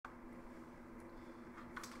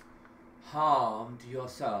harmed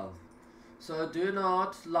yourself. So do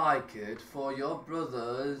not like it for your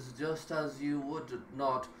brothers, just as you would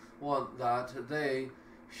not want that they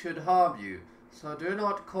should harm you. So do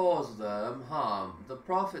not cause them harm. The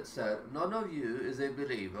Prophet said, none of you is a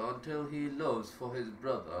believer until he loves for his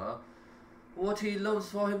brother what he loves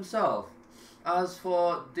for himself. As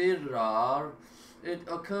for dirar, it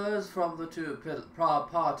occurs from the two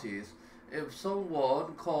parties. If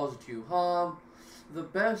someone caused you harm, the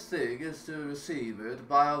best thing is to receive it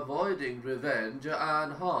by avoiding revenge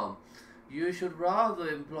and harm. You should rather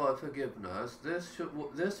employ forgiveness.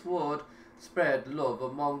 This would spread love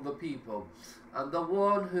among the people, and the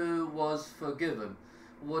one who was forgiven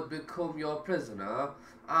would become your prisoner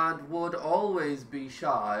and would always be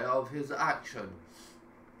shy of his action.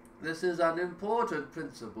 This is an important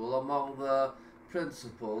principle among the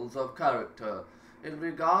principles of character. In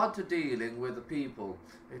regard to dealing with the people,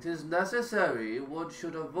 it is necessary one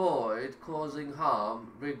should avoid causing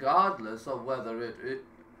harm, regardless of whether it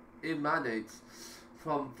emanates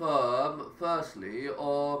from firstly,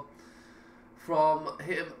 or from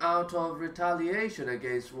him out of retaliation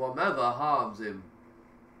against whomever harms him.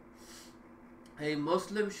 A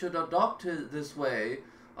Muslim should adopt this way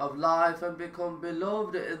of life and become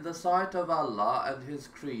beloved in the sight of Allah and His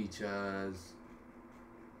creatures.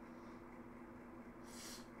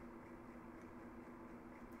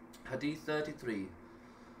 Hadith 33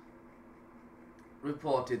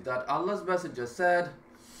 reported that Allah's Messenger said,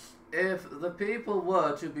 if the people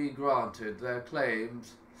were to be granted their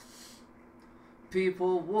claims,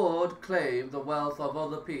 people would claim the wealth of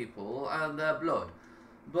other people and their blood,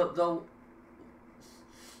 but the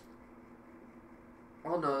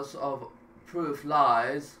onus of proof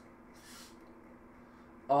lies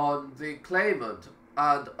on the claimant,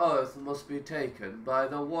 and oath must be taken by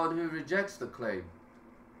the one who rejects the claim.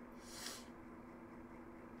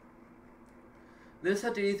 This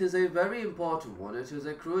hadith is a very important one. It is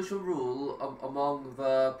a crucial rule among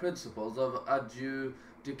the principles of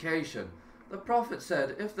adjudication. The Prophet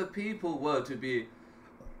said, if the people were to be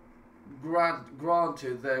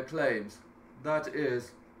granted their claims, that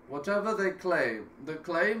is, whatever they claim, the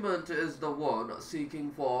claimant is the one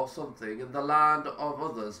seeking for something in the land of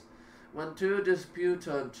others. When two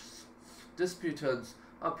disputants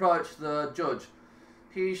approach the judge,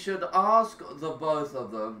 he should ask the both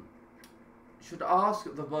of them,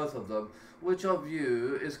 which of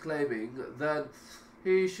you is claiming. Then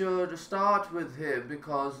he should start with him,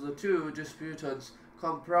 because the two disputants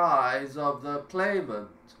comprise of the claimant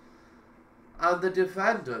and the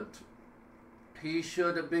defendant. He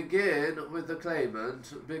should begin with the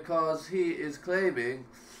claimant, because he is claiming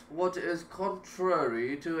what is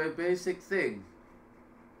contrary to a basic thing.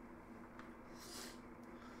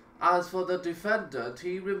 As for the defendant,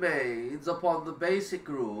 he remains upon the basic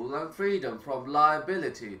rule and freedom from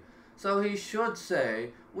liability. So he should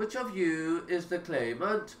say, which of you is the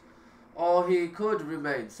claimant? Or he could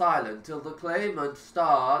remain silent till the claimant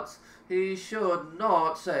starts. He should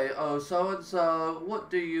not say, oh, so-and-so, what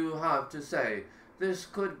do you have to say? This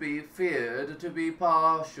could be feared to be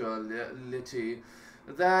partiality.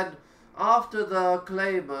 Then, after the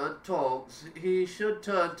claimant talks, he should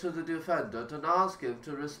turn to the defendant and ask him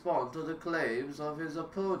to respond to the claims of his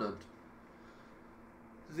opponent.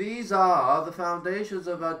 These are the foundations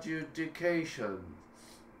of adjudication.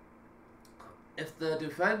 If the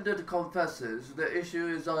defendant confesses, the issue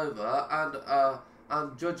is over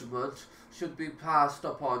and judgment should be passed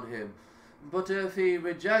upon him. But if he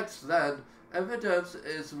rejects, then evidence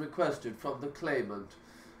is requested from the claimant.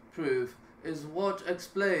 Proof is what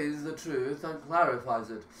explains the truth and clarifies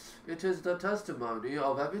it. It is the testimony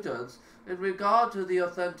of evidence in regard to the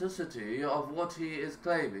authenticity of what he is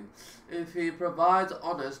claiming. If he provides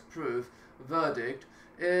honest proof, verdict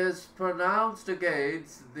is pronounced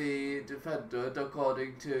against the defendant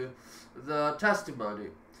according to the testimony.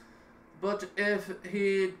 But if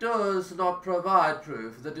he does not provide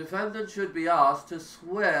proof, the defendant should be asked to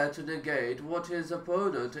swear to negate what his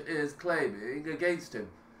opponent is claiming against him.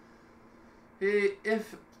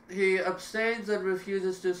 If he abstains and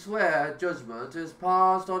refuses to swear, judgment is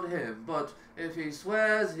passed on him, but if he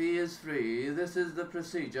swears, he is free. This is the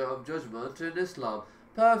procedure of judgment in Islam,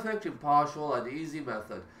 perfect, impartial, and easy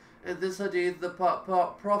method. In this hadith, the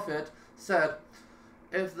Prophet said,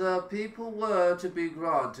 if the people were to be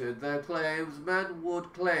granted their claims, men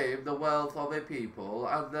would claim the wealth of a people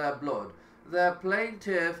and their blood. Their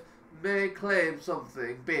plaintiff may claim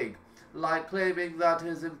something big, like claiming that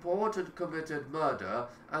his important committed murder,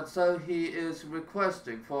 and so he is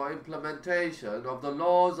requesting for implementation of the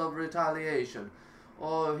laws of retaliation,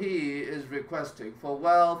 or he is requesting for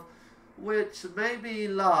wealth which may be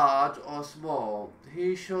large or small.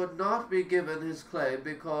 He should not be given his claim,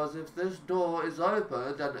 because if this door is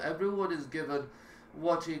opened and everyone is given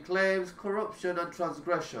what he claims, corruption and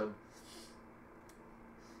transgression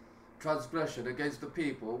against the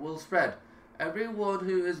people will spread. Everyone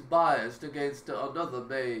who is biased against another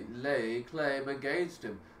may lay claim against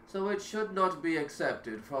him, so it should not be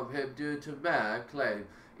accepted from him due to mere claim.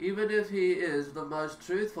 Even if he is the most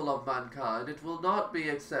truthful of mankind, it will not be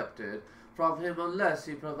accepted from him unless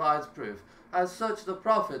he provides proof. As such, the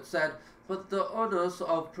Prophet said, but the onus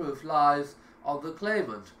of proof lies on the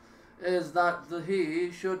claimant, is that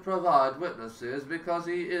he should provide witnesses, because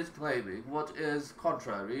he is claiming what is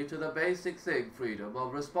contrary to the basic thing, freedom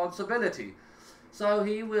of responsibility. So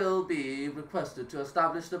he will be requested to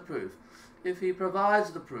establish the proof. If he provides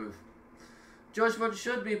the proof, judgment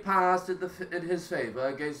should be passed in his favor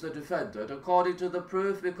against the defendant according to the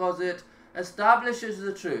proof, because it establishes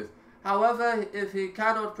the truth. However, if he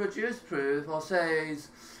cannot produce proof, or says,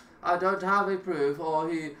 I don't have a proof, or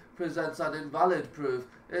he presents an invalid proof,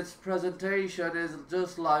 its presentation is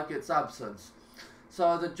just like its absence.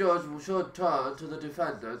 So the judge should turn to the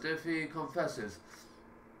defendant if he confesses.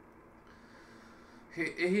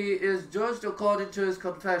 He is judged according to his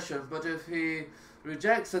confession, but if he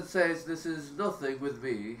rejects and says, this is nothing with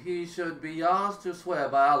me, he should be asked to swear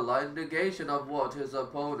by Allah in negation of what his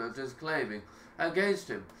opponent is claiming against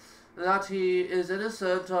him, that he is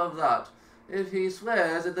innocent of that. If he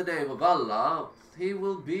swears in the name of Allah, he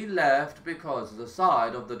will be left because the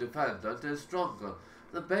side of the defendant is stronger.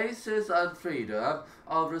 The basis and freedom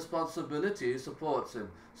of responsibility supports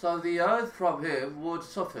him, so the oath from him would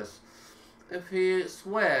suffice. If he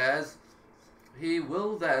swears, he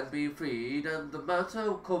will then be freed, and the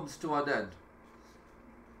matter comes to an end.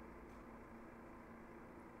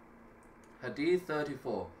 Hadith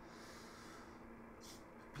 34.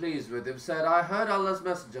 Pleased with him, said, I heard Allah's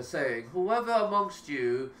Messenger saying, whoever amongst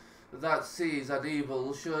you that sees an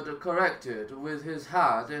evil should correct it with his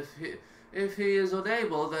hand. If he is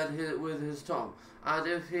unable, then with his tongue, and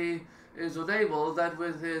if he is unable, then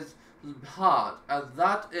with his heart, and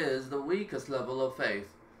that is the weakest level of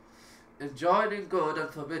faith. Enjoining good and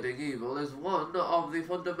forbidding evil is one of the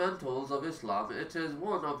fundamentals of Islam. It is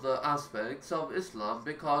one of the aspects of Islam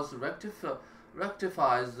because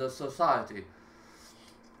rectifies the society.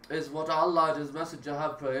 Is what Allah and His Messenger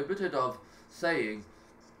have prohibited of saying.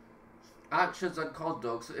 Actions and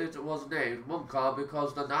conducts, it was named munkar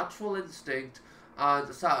because the natural instinct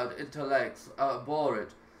and sound intellects bore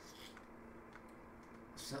it,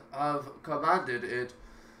 have commanded it.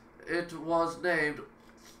 It was named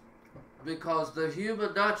because the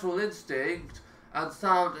human natural instinct and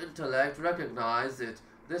sound intellect recognize it.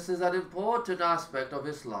 This is an important aspect of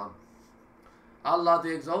Islam. Allah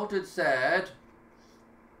the Exalted said,